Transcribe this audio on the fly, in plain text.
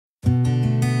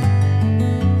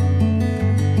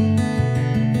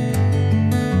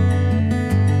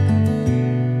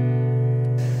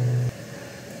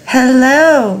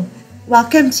Hello,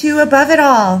 welcome to Above It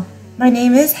All. My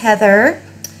name is Heather.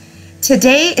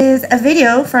 Today is a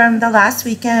video from the last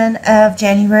weekend of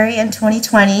January in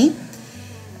 2020,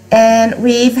 and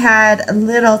we've had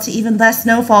little to even less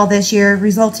snowfall this year,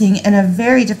 resulting in a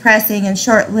very depressing and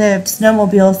short-lived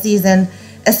snowmobile season,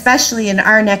 especially in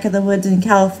our neck of the woods in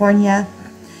California.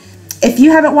 If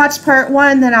you haven't watched part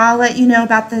one, then I'll let you know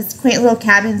about these quaint little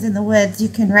cabins in the woods you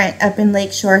can rent up in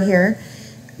Lakeshore here.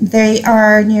 They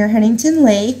are near Huntington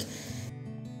Lake.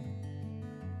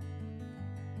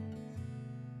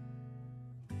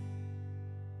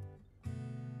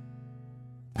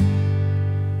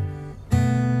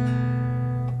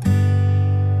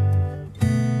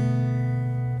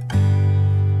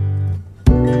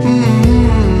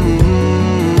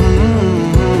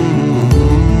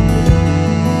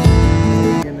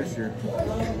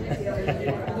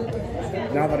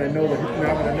 Now that I know the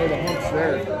hump's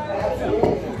there.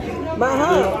 My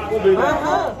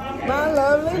hump, my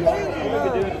lovely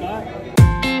baby hump.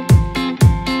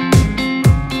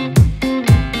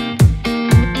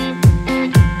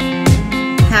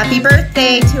 Happy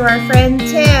birthday to our friend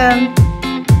Tim.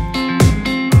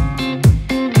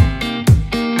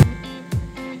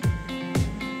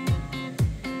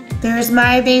 There's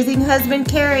my amazing husband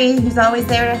Carrie, who's always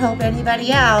there to help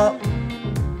anybody out.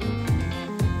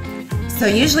 So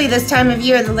usually this time of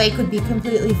year the lake would be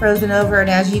completely frozen over, and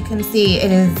as you can see,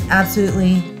 it is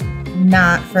absolutely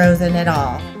not frozen at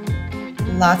all.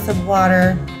 Lots of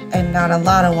water and not a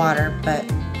lot of water, but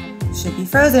it should be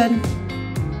frozen.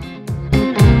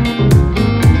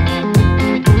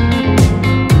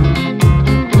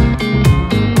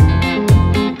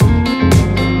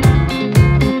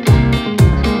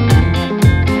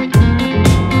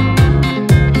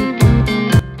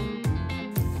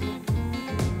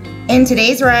 In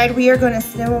today's ride, we are going to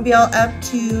snowmobile up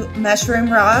to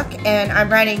Mushroom Rock, and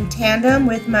I'm riding tandem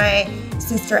with my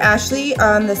sister Ashley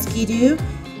on the Ski-Doo.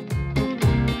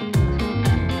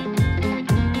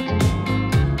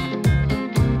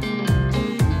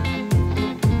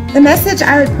 The message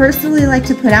I would personally like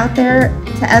to put out there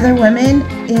to other women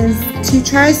is to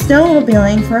try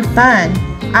snowmobiling for fun.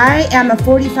 I am a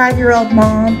 45-year-old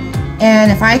mom,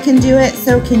 and if I can do it,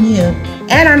 so can you.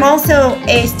 And I'm also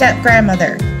a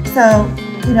step-grandmother. So,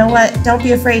 you know what, don't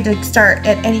be afraid to start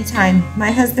at any time.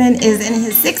 My husband is in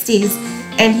his 60s,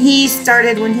 and he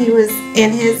started when he was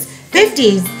in his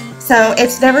 50s, so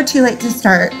it's never too late to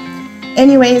start.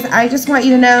 Anyways, I just want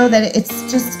you to know that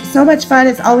it's just so much fun.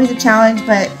 It's always a challenge,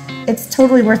 but it's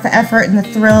totally worth the effort and the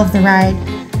thrill of the ride.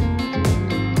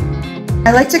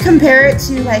 I like to compare it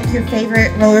to like your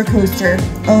favorite roller coaster,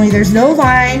 only there's no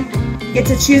line. You get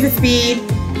to choose a speed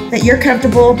that you're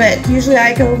comfortable, but usually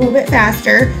I go a little bit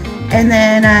faster, and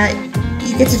then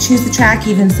you get to choose the track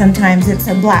even sometimes. It's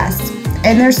a blast.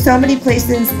 And there's so many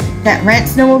places that rent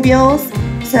snowmobiles,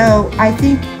 so I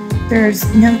think there's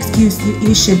no excuse.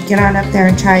 You should get on up there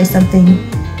and try something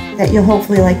that you'll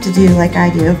hopefully like to do like I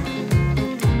do.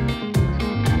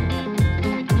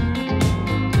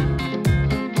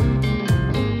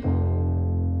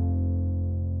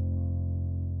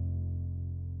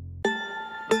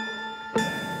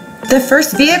 The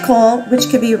first vehicle, which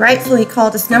could be rightfully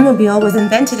called a snowmobile, was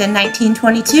invented in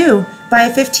 1922 by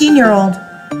a 15-year-old,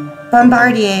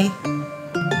 Bombardier.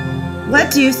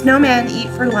 What do snowmen eat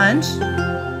for lunch?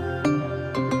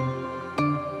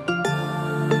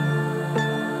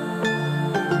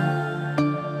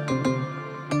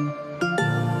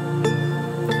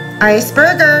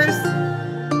 Icebergers.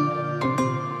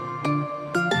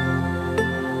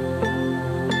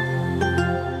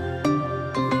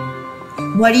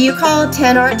 What do you call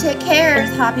 10 Arctic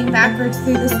hares hopping backwards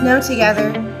through the snow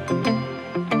together?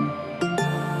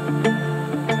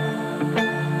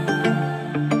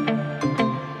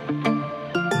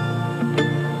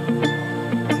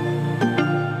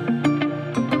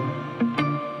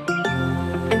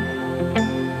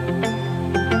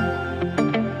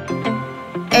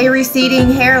 A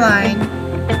receding hairline.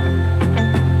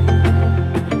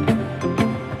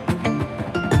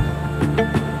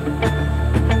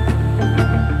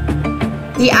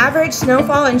 The average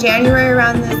snowfall in January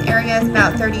around this area is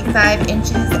about 35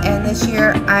 inches, and this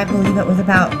year I believe it was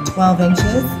about 12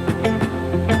 inches.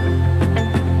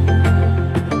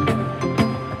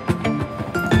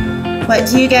 What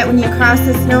do you get when you cross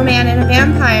a snowman and a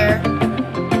vampire?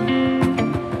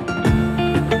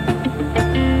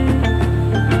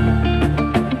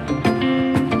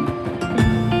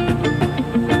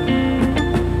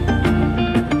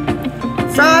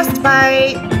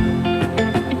 Frostbite.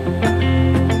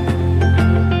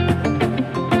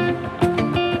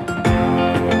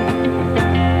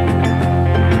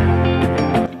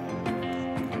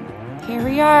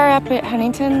 are up at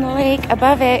Huntington Lake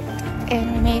above it,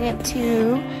 and we made it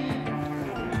to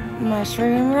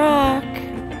Mushroom Rock.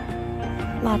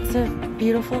 Lots of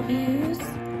beautiful views.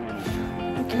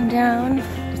 Looking down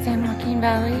San Joaquin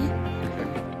Valley.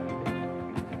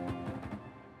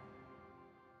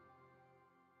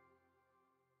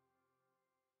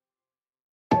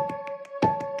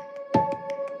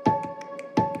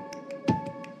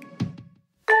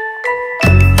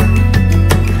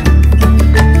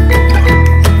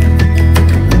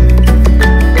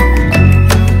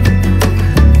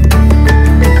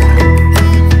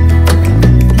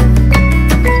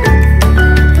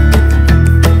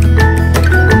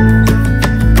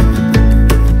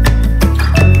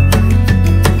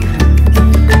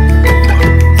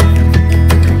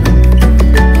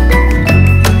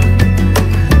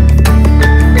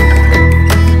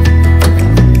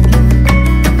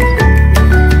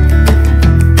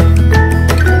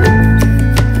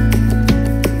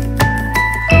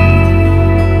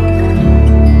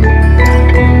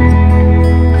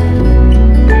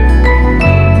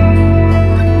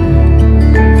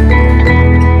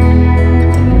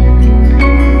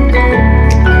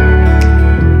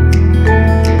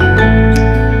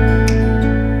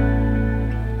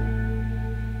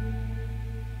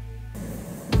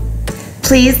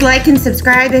 Please like and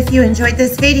subscribe if you enjoyed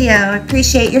this video. I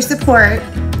appreciate your support.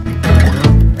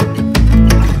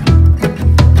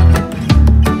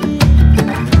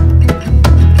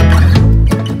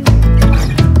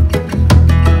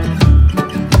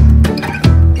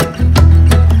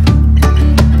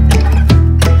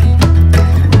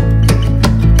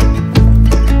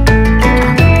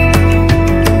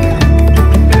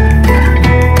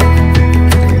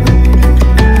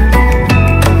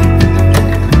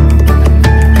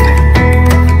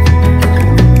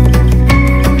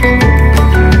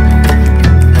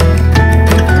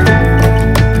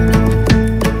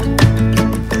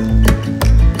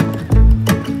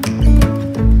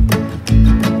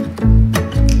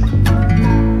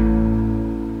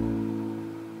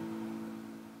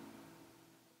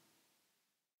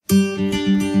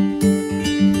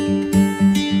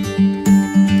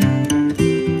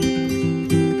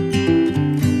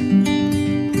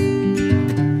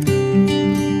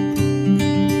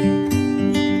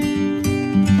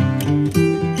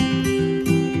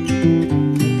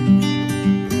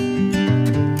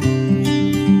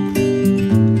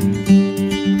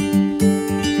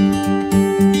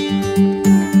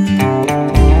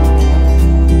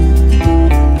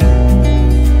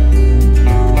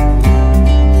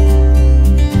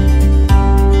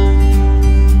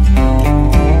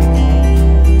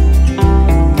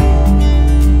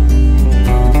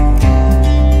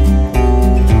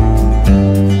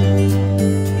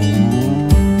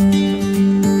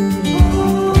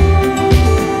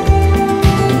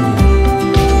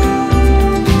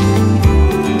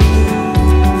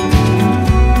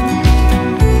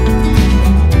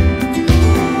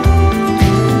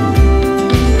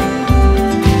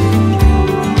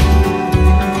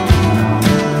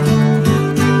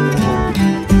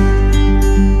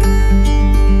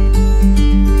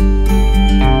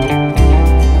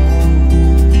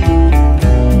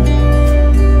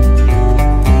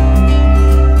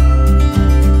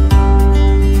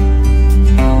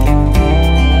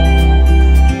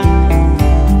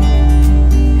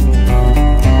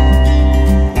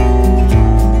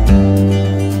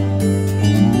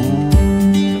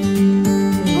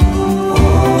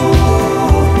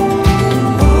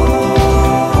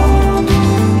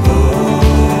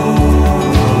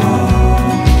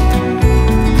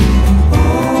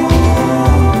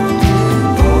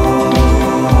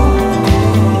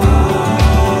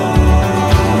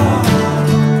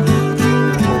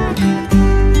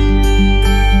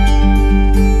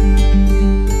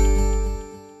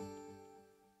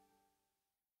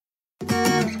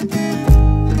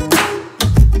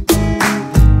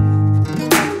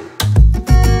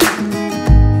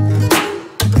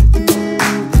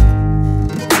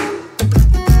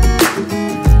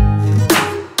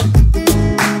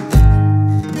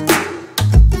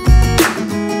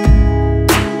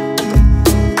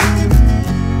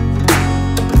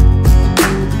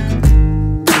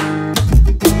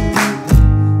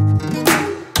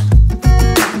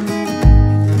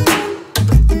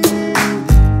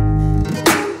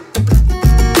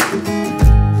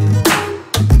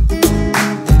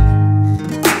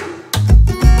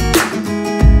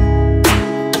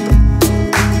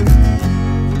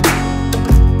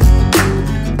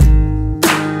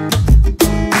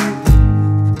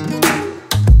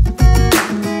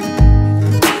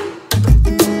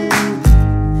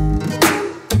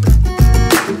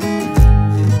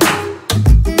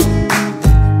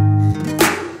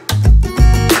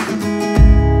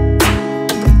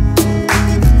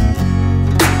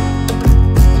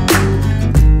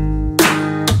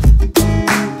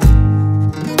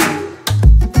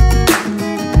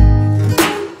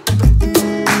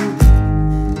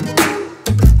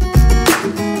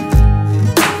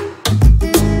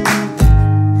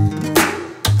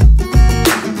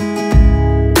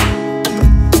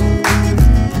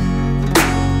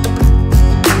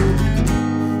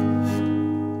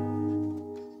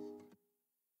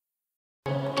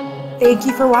 Thank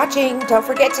you for watching. Don't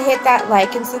forget to hit that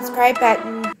like and subscribe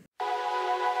button.